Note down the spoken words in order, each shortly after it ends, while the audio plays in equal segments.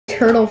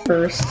turtle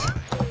first.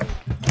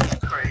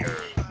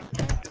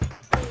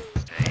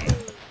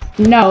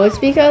 No, it's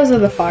because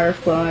of the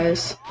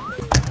fireflies.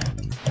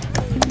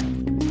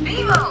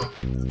 Nemo! Oh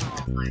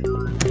my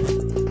god.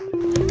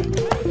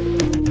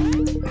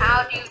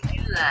 How do you do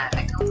that?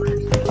 I don't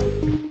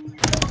understand.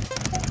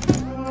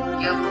 Do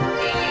you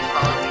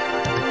follow me?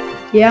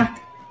 Yeah.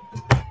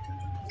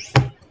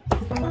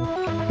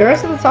 The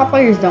rest of the top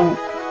players don't.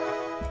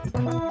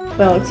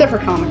 Well, except for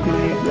Comic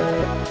Knight,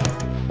 but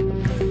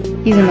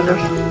he's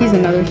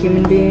another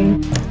human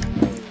being.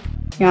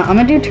 Yeah, I'm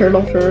gonna do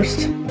turtle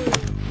first.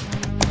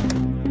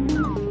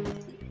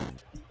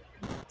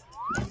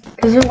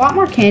 Cause there's a lot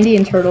more candy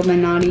in turtle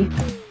than naughty.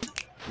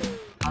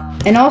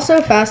 And also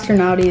faster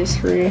naughty is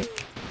free.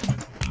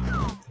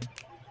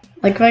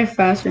 Like if I have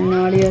faster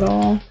naughty at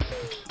all.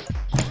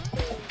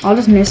 I'll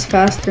just miss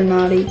faster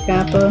naughty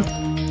Kappa.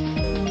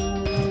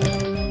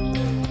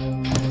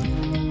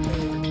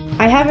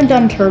 I haven't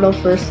done turtle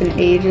first in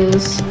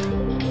ages.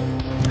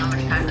 How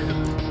much time is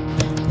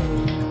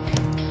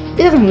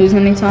It doesn't lose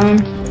any time.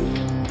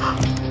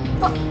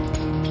 What?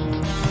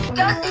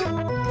 Does it?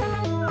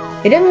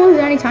 It didn't lose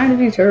any time to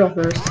do turtle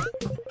first.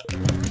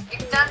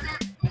 It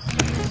doesn't?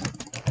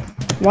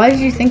 Why did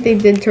you think they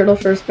did turtle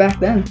first back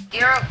then?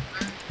 Zero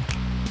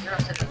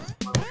said it was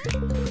slower.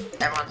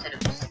 Everyone said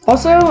it was slower.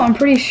 Also, I'm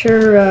pretty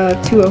sure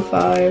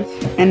 205,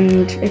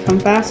 and if I'm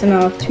fast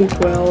enough,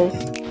 212.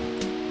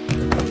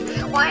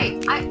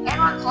 Wait,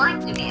 everyone's lying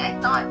to me. I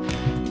thought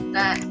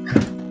that...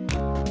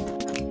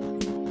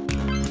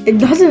 It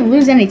doesn't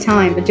lose any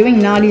time, but doing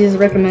naughty is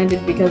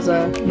recommended because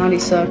naughty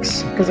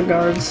sucks because of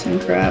guards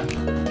and crap.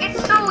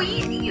 It's so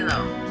easy,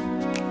 though.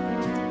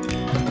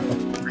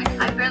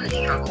 I barely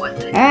struggle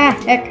with it. Ah,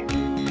 heck.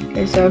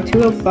 Okay, so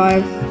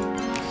 205.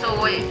 So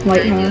wait,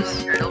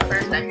 Lighthouse. should I do turtle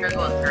first? I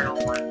struggle with turtle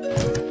more.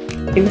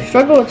 If you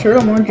struggle with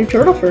turtle more, do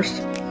turtle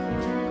first.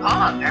 Oh,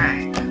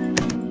 alright.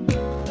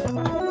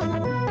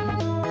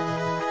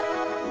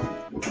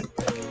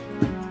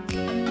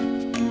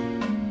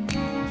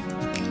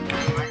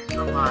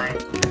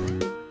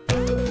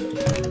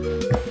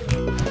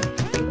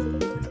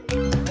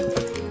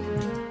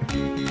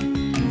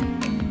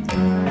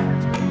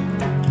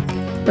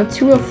 The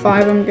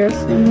 205, I'm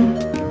guessing.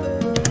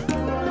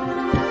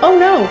 Oh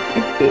no!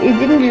 It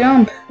didn't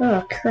jump.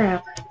 Oh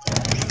crap.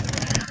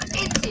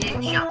 It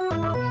didn't jump.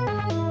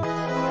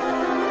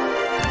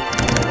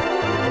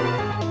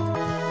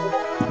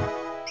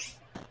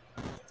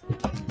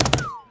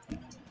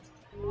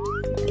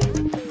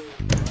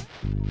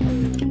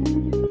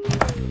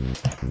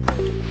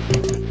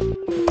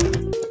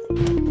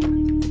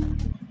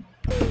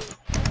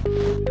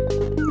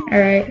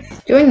 Alright.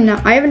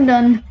 I haven't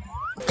done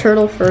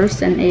turtle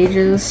first in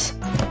ages.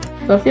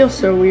 So it feels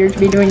so weird to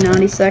be doing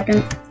naughty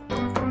second.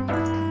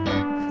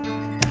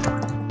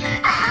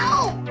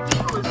 Ow!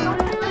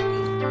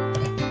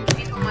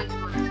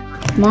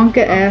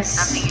 Monka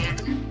S.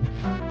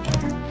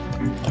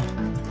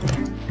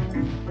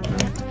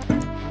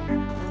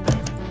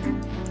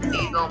 There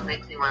you go,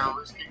 makes me want to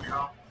lose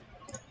control.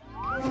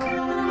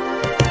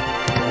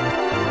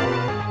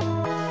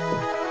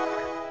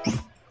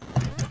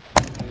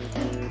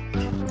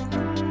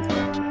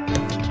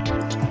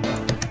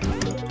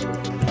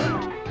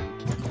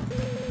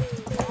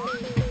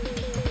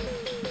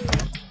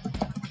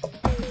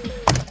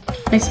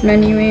 Nice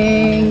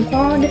menuing,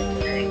 Pod.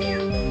 Thank you.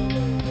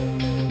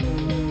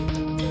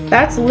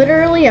 That's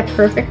literally a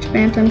perfect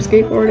phantom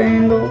skateboard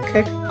angle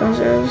kick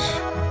dodges.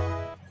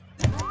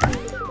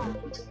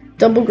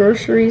 Double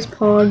groceries,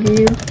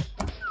 Poggy.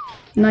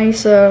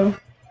 Nice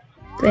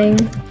thing.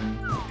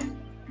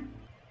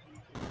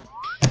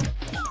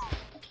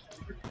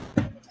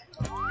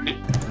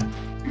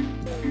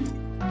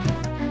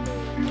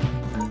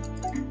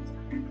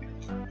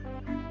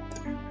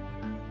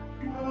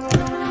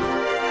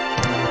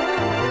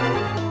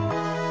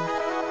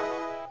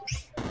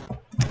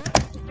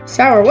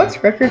 Sour,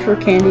 what's record for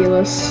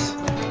Candyless?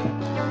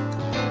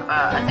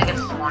 I think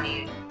it's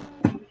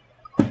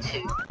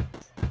 22.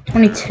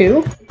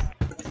 22?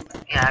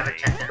 Yeah, I haven't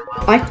checked it in a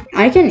while.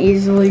 I can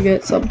easily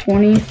get sub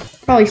 20.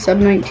 Probably sub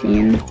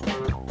 19.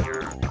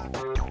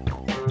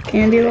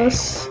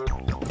 Candyless.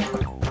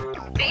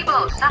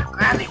 Bebo, stop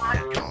grabbing my...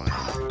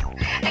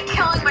 and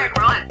killing my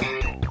run!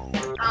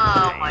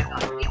 Oh my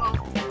god, Bebo,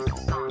 this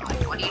is so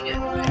annoying. What do you do?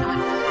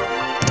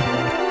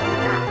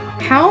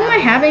 How am I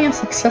having a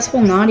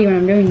successful naughty when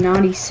I'm doing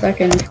naughty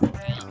second?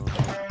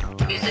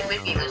 Music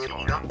with you is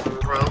control.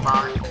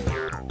 Robot.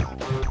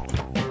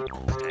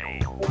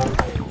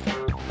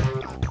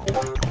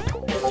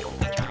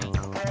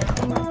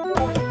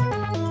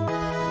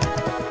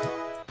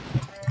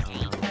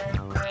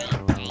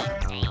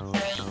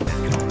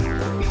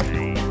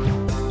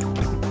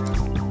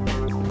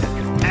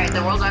 Alright,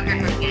 the world record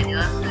for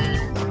Candyless is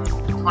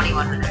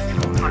 21 minutes.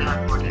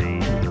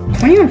 21:40.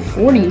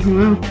 21:40,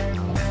 wow.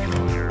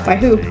 By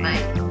who? But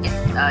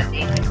it's,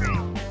 Nathan Gray.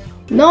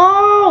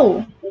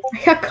 No! I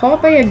got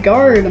caught by a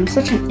guard. I'm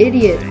such an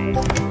idiot. You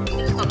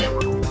can still get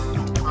one.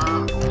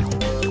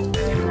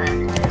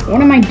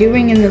 What am I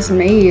doing in this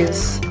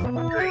maze?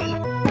 Great.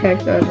 Heck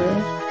does it?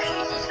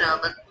 You smell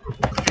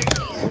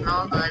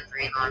the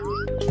green army.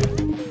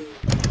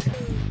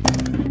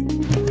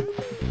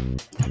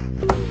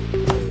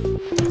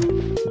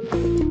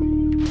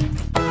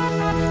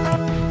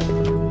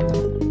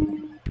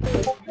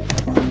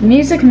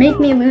 Music make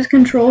me lose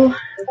control.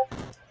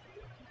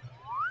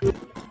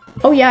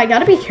 Oh yeah, I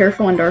gotta be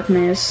careful in Dark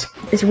Maze.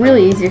 It's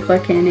really easy to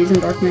collect candies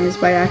in Dark Maze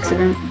by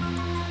accident.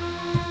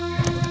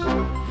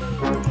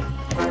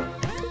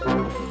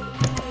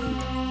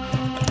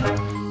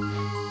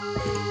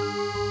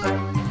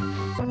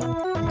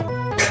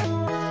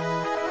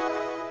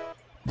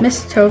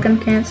 Miss token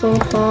cancel,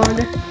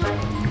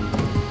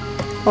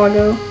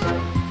 Hoggo.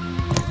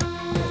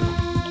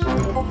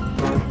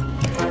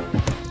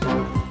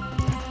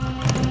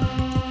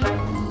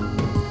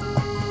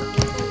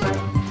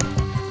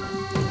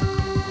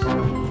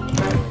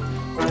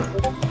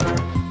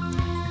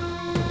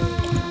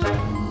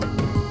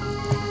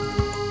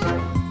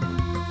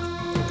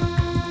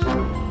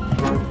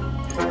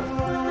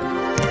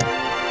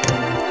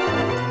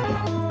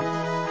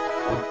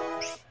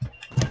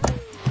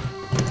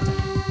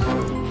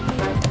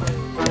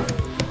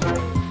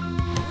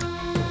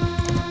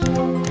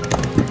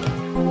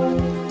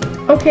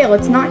 Okay,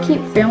 let's not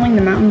keep failing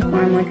the mountain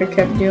climb like I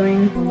kept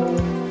doing.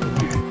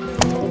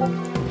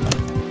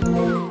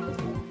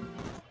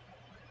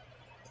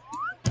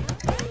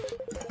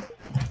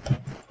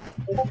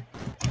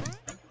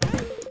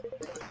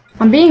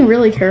 I'm being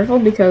really careful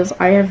because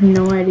I have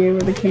no idea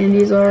where the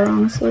candies are,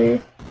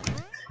 honestly.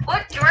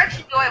 What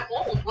direction do I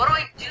hold? What do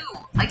I do?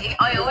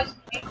 I always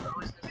think I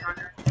was the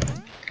runner.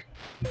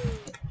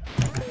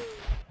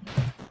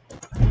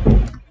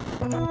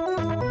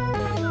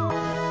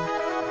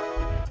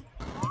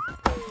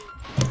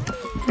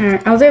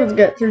 Alright, I was able to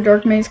get through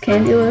Dark Maze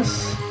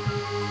Candyless.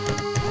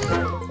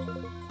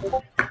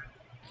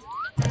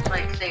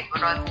 Like, say, what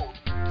do I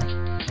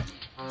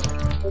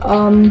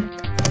hold?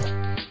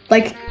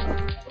 Like,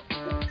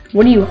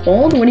 what do you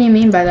hold? What do you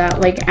mean by that?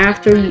 Like,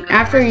 after you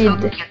have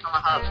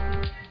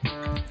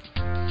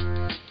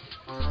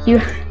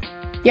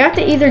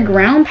to either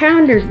ground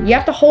pound or you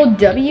have to hold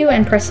W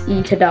and press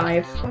E to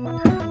dive.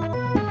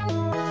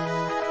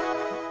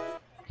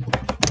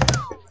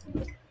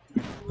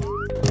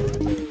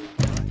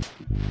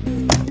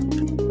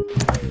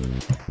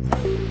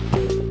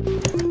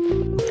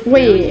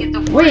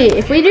 Wait,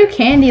 if we do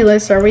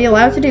Candyless, are we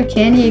allowed to do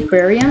Candy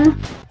Aquarium?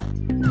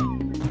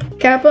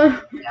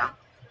 Kappa? Yeah.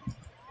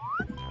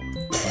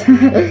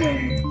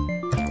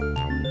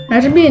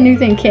 That should be a new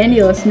thing,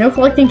 Candyless. No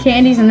collecting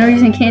candies and no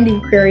using Candy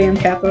Aquarium,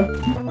 Kappa.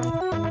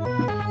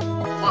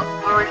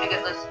 Where would you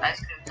get those ice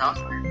creams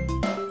elsewhere?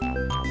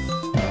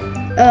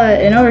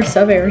 In other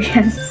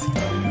sub-areas.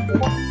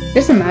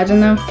 Just imagine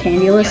though,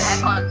 Candyless.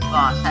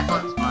 Yeah,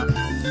 Hecklin's boss.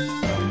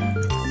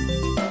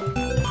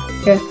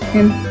 Yeah,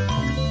 him.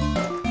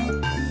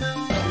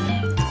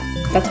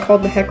 That's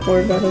called the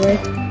Heckler, by the way.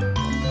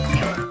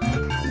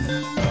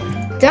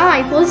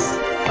 Die, please!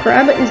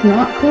 Crab is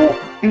not cool,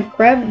 and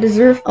Crab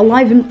deserves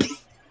alive and...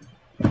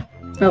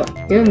 Oh,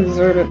 he doesn't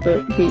deserve it,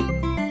 but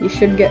he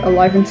should get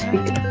alive and speak.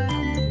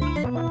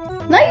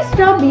 Nice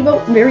job, Bebo.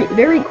 Very,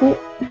 very cool.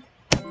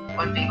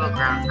 One Bebo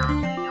ground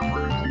pound, you don't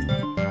want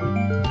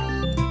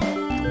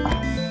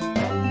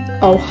to.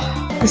 Oh,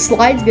 the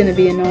slide's gonna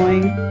be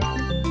annoying.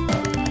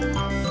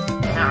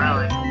 Not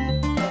really.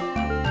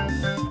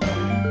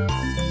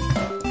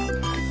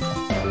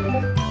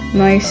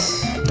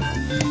 Nice.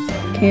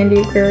 Candy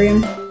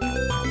Aquarium.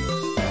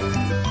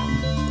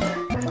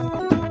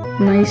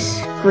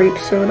 Nice grape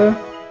soda.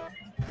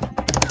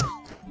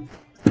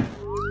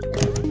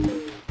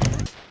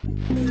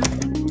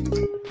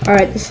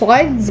 Alright, the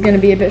slide is gonna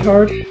be a bit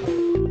hard to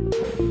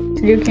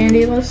do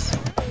Candyless.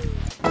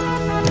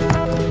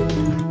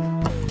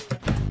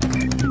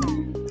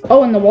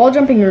 Oh, and the wall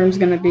jumping room is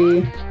gonna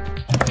be...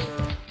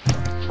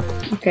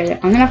 Okay,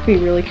 I'm gonna have to be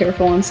really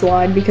careful on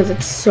slide because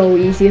it's so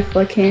easy to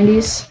collect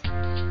candies.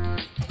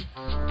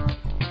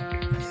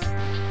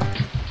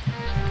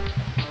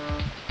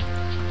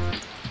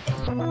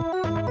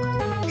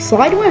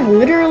 Slide went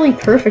literally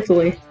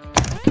perfectly.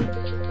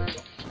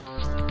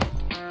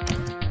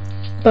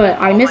 But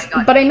I missed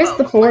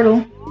the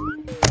portal.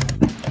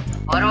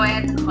 Why do I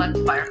have to collect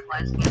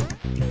fireflies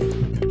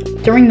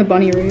again? During the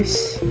bunny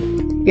race.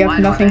 You have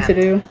nothing to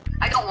do.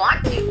 I don't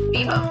want to,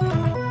 Bebo.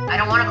 I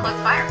don't want to collect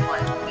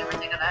fireflies. Did you ever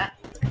think of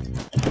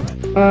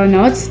that?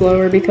 No, it's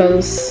slower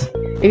because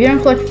if you don't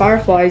collect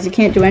fireflies, you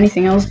can't do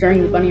anything else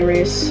during the bunny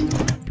race.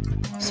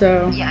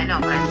 So. Yeah, I know,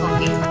 but I still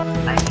hate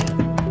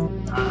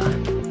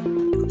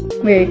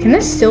Wait, can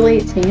this still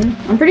 18?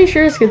 I'm pretty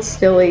sure this could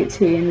still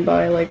 18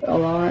 by like a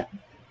lot.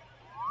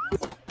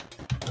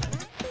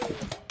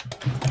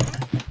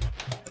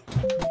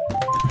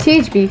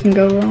 THB can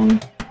go wrong.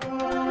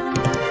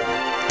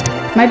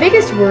 My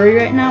biggest worry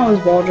right now is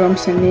wall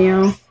jumps in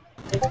Neo.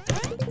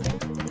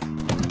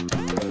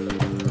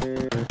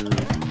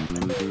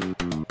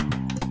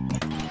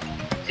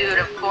 Dude,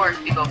 of course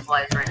Bebo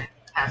flies right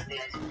past the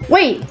ice.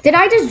 Wait, did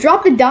I just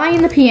drop the die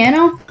in the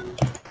piano?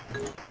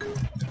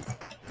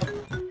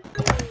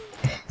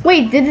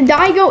 Wait, did the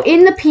die go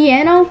in the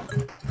piano?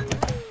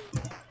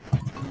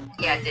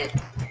 Yeah, it did.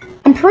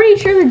 I'm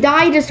pretty sure the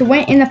die just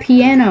went in the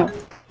piano.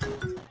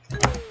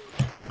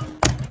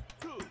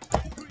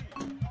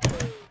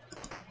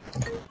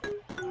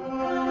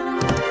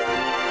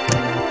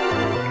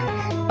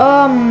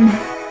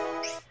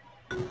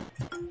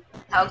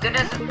 How good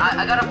is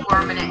I got a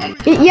 4-minute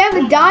exit. Yeah,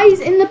 the die's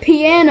in the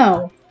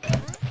piano.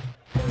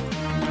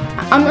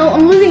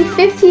 I'm losing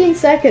 15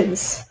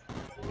 seconds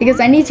because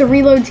I need to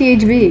reload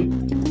THB.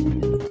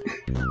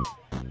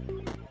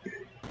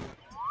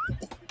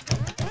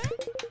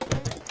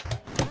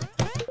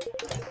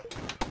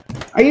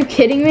 Are you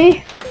kidding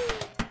me?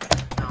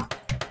 No.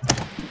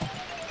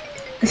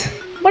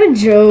 What a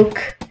joke.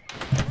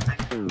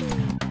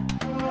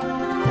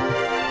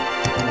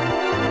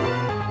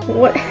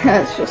 What?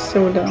 That's just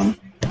so dumb.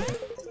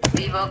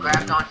 Vivo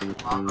grabbed onto the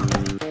lava.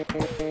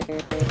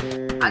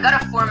 I got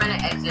a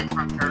 4-minute exit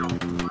from Turtle.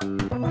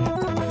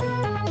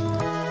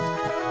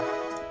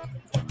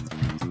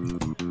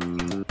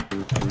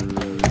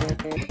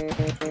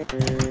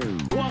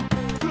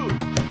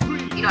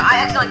 You know, I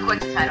accidentally quit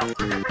the title.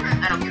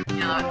 I don't care if you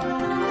know that.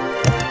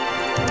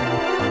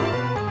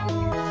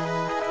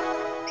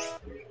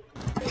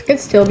 It could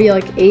still be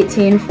like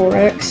 18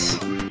 4x.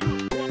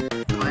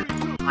 What?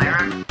 My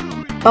run?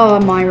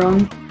 My run.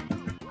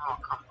 Oh,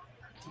 come on.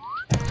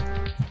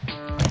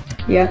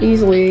 Yeah,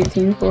 easily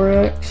 18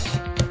 4x.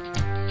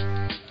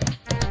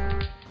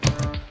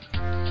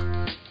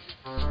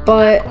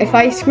 But if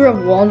I screw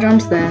up wall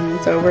jumps, then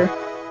it's over.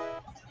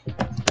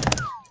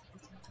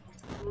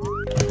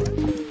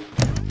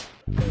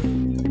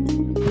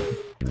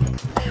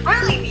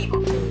 Really, Vivo?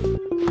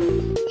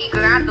 He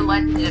grabbed the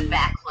ledge and did a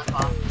backflip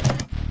off.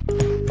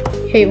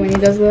 Hate when he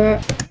does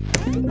that.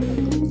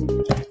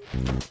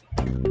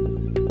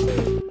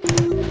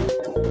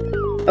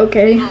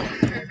 Okay.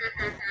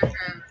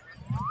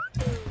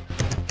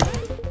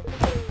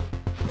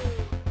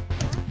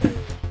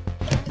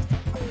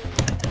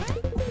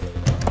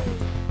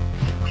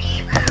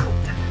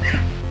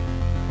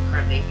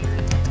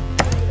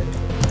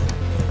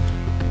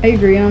 I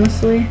agree,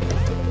 honestly.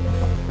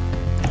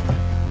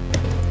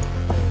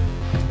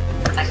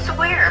 I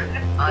swear,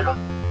 I don't.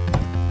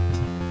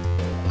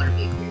 I'm gonna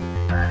be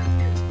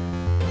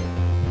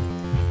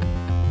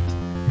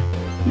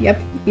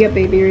Yep,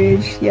 baby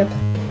rage, yep.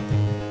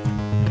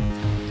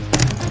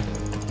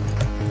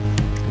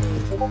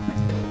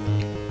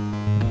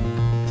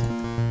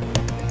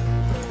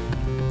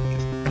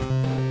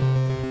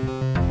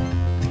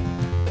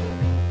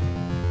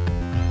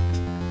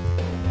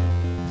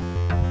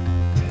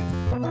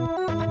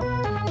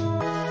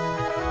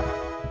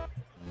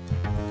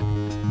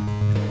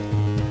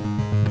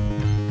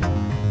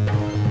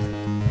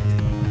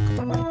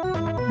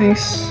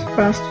 Nice,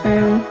 fast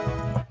fan.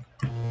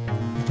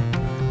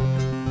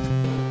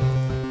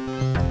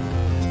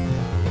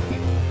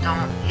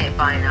 Don't hit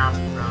by now,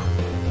 Vivo.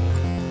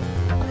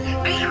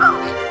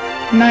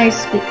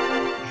 Nice.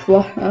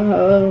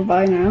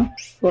 Bye now.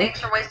 Well,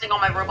 Thanks for wasting all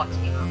my Robux,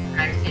 Vivo.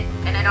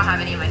 And I don't have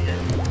any of my food.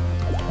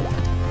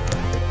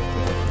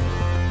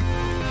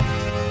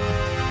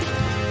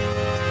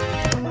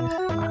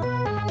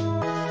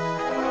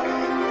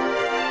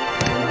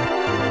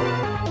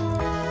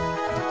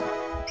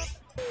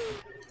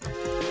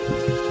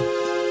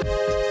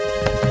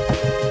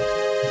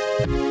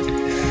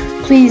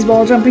 please,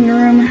 wall jumping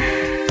room.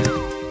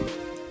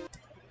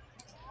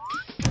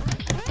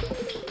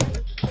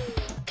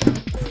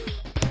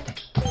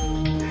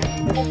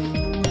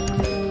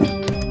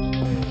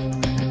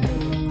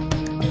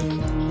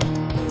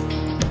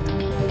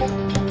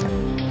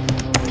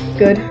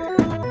 Good.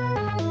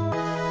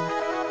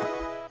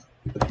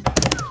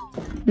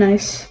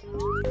 Nice.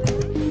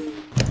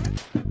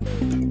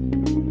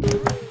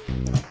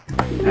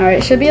 Alright,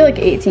 it should be like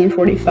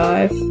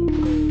 1845.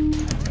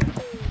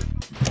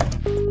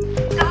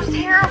 That was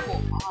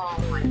terrible. Oh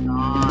my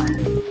god.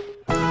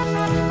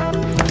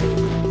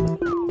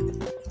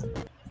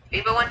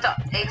 Vivo went the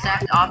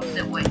exact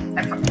opposite way.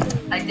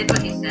 I did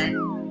what he said,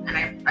 and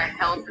I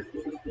held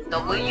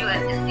W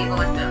and Vivo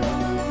went the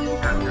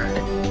after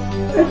it.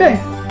 Okay.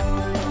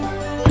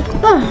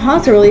 Oh,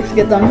 that's a relief to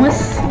get done with.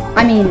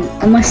 I mean,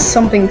 unless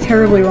something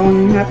terribly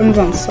wrong happens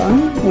on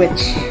Sun,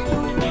 which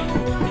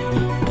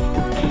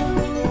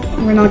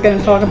we're not going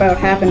to talk about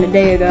happened a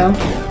day ago.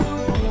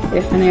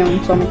 If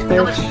anyone saw my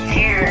It was Twitch.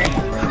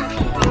 terrible.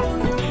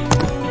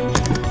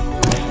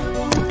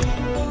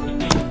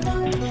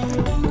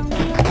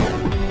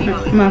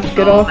 I'm gonna have to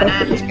get off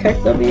after this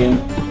kick W.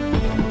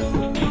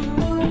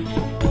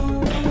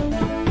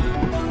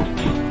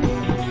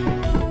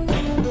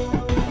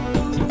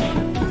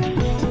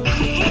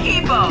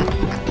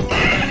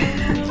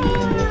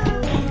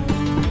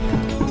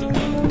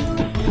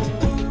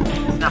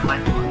 It's not my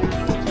fault.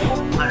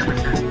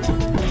 100%.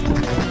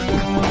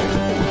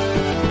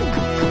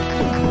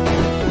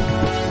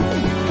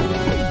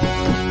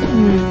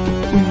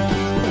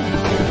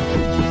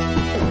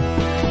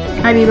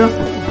 Hi, Bebo.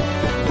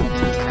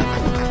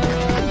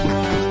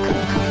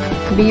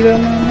 Bebo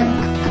moment.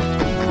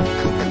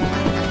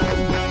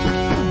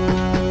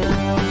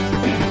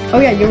 Oh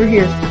yeah, you were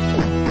here.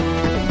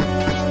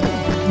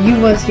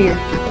 You was here.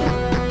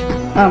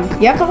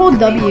 You have to hold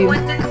W.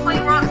 What did the play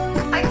wrong?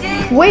 I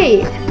did.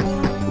 Wait,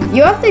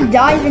 you have to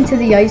dive into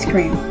the ice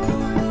cream.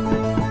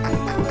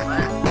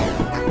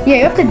 What? Yeah,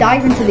 you have to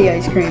dive into the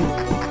ice cream.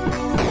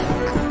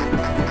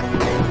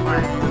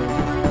 What?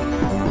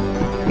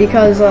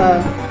 Because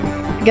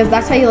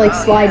that's how you like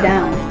slide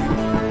down.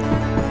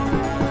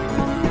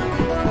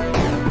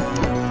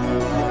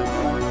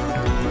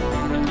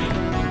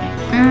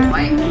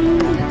 Why? Did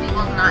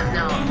people not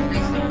know?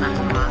 Basically, that's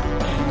why.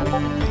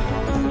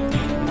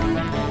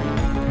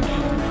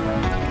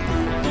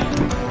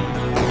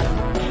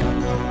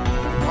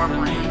 Or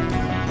money.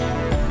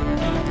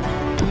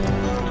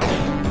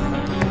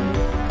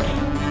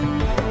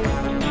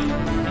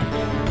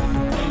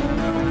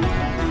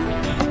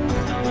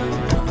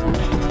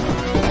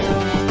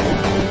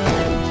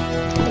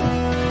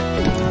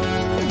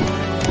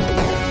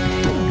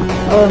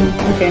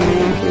 Okay, my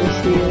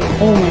accuracy is,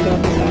 oh my god,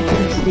 this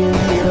accuracy is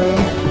 0.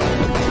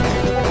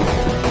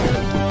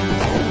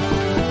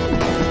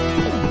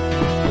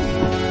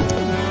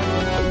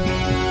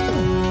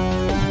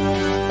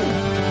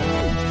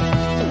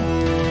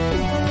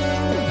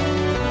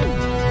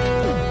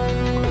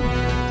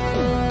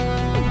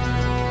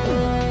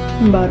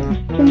 But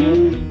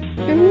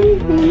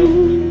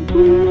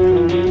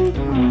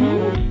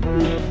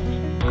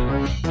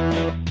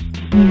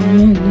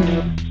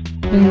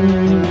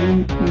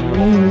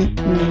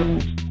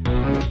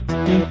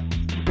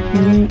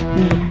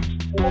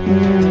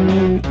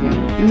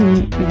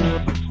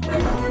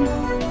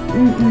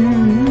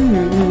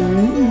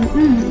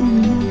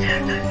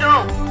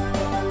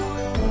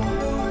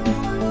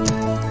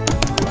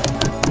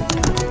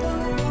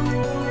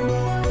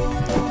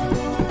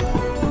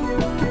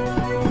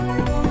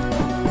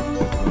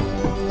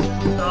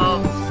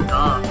No!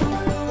 Stop.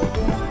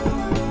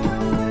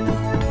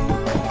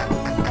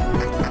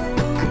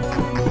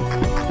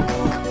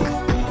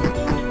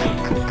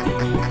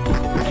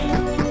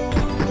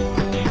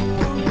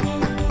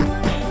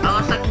 I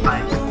lost like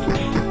 5.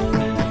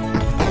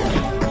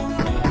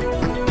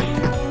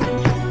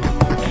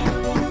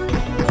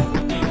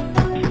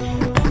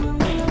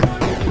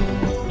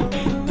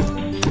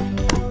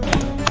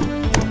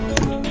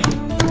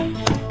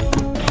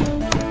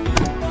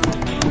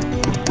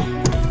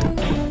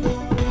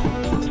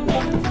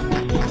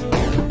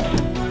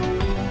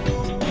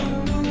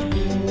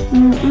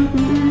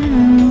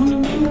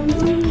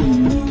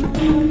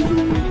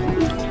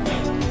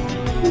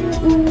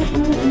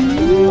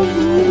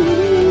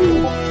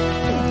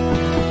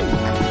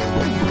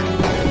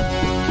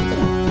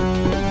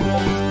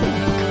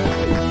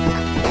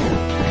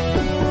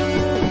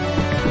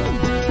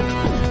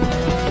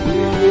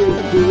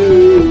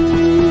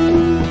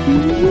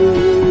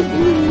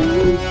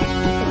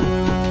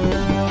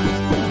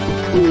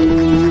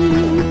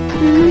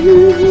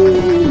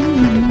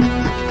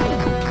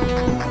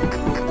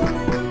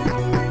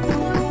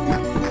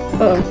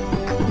 Uh-oh,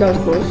 that was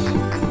close.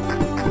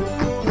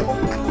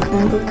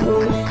 That was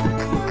close.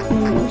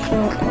 No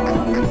shot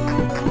on.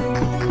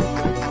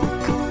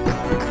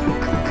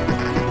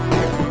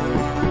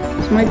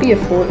 This might be a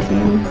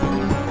 14.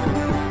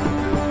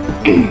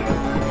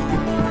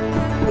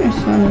 This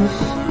one is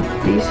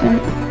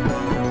decent,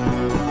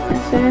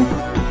 I'd say.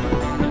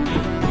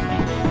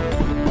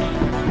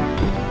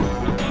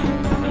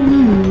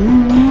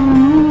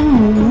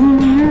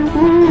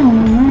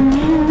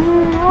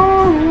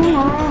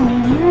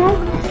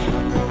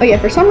 Oh yeah,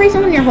 for some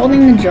reason when you're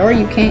holding the jar,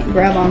 you can't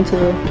grab onto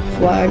the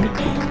flag.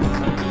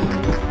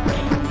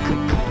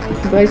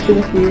 Advice for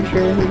the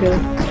future, we got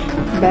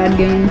a bad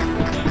game.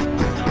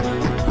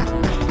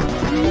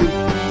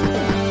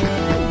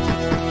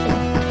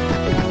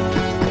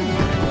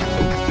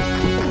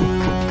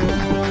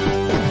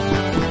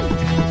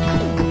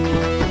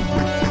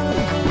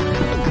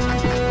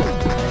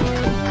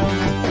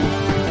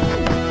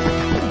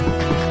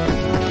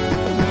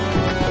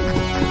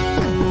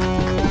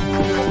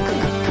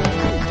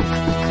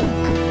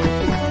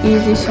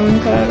 Easy song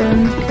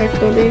pattern, check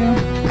W.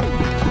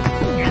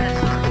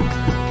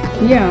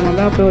 Yeah, I'm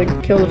about to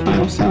like kill the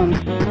final sun.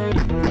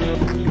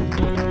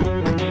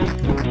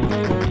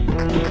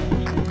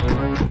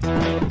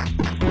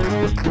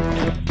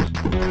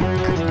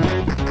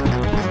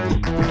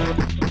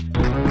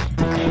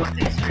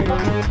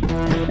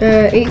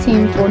 Uh,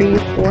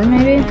 1844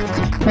 maybe?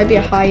 Might be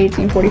a high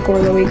 1844,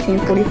 low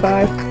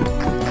 1845.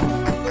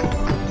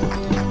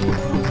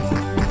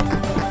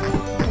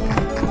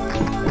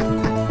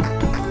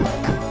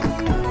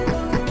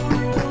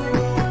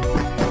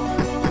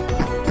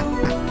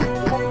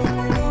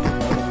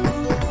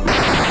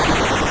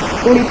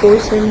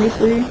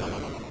 $44.73.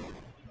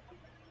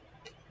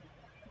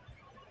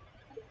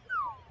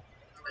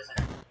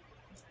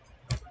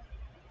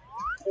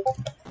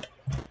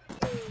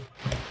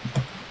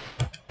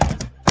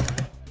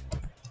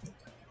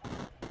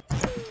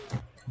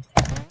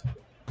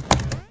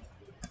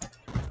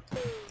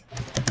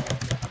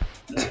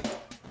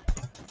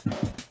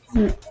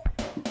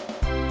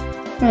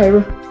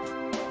 Whatever.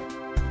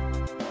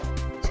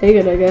 take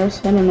it, I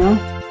guess. I don't know.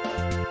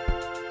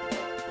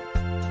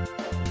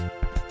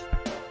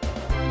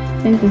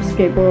 Income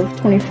skateboard of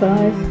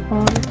 25.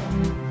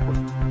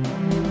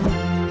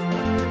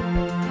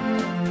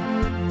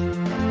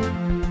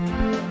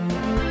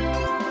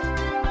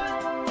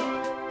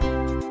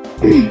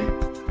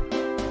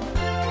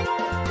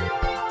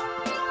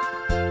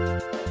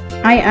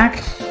 I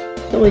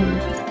actually,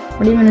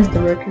 what even is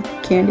the record for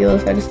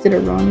Candyless? I just did a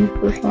run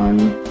for fun.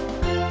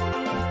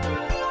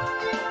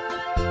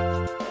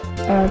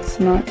 That's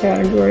not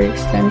category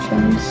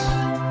extensions.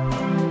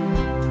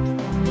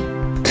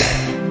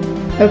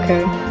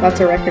 Okay, that's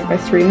a record by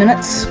 3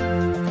 minutes.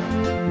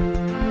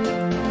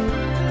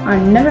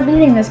 I'm never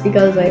beating this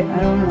because I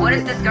don't know. What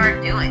is this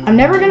guard doing? I'm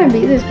never gonna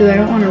beat this because I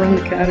don't want to run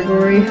the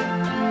category.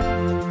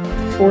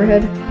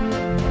 Forehead.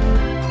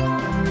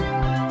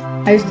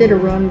 I just did a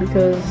run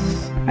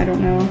because I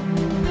don't know.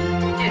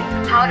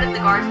 Dude, how did the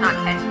guards not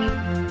catch me?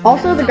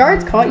 Also, the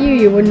guards caught you,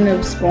 you wouldn't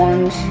have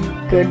spawned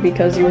good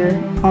because you were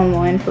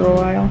online for a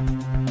while.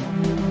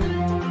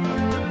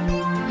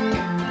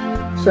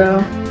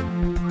 So,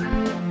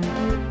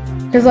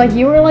 because like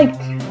you were like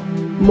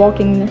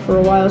walking for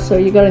a while, so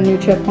you got a new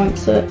checkpoint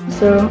set,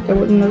 so it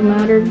wouldn't have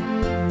mattered.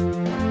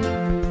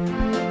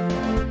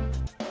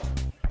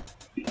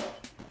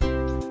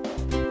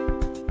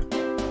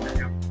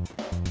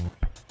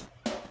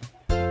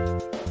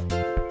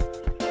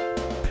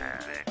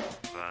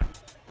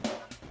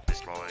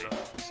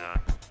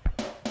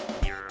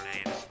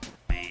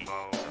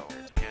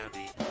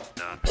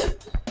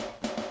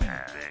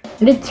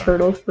 I did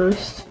turtle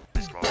first.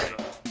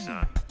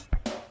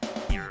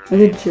 I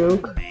did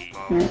joke.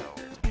 Yeah.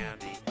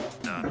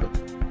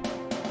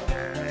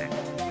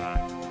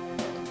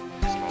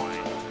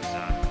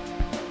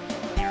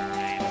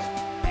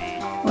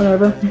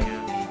 Whatever.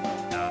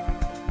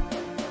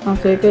 I'll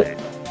take it.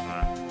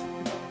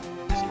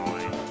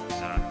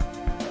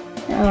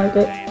 Yeah, I like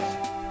it.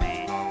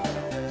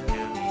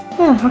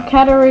 Yeah, what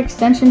category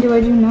extension do I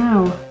do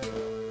now?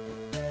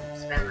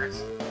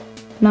 Spinless.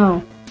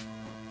 No.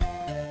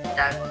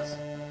 Douglas.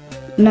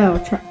 No,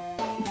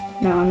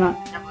 no, I'm not.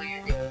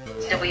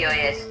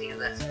 WASD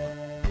list.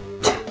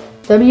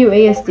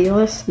 WASD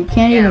list? You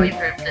can't Yeah, even. we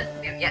proved it.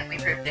 Yeah, we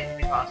proved it to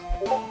be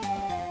possible.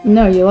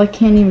 No, you like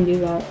can't even do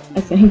that,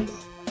 I think.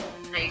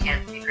 No, you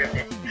can't. We proved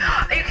it.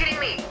 Are you kidding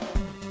me?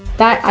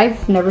 That,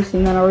 I've never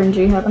seen that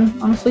RNG happen,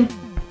 honestly.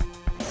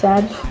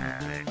 Sad.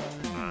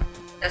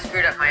 That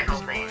screwed up my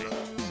whole thing.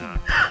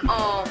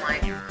 Oh my.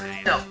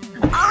 No.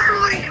 Oh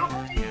my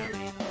god.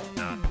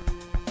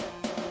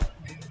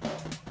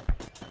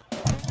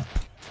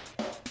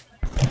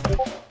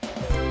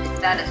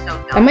 That is so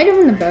dumb. I might have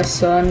been the best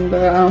son,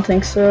 but I don't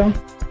think so.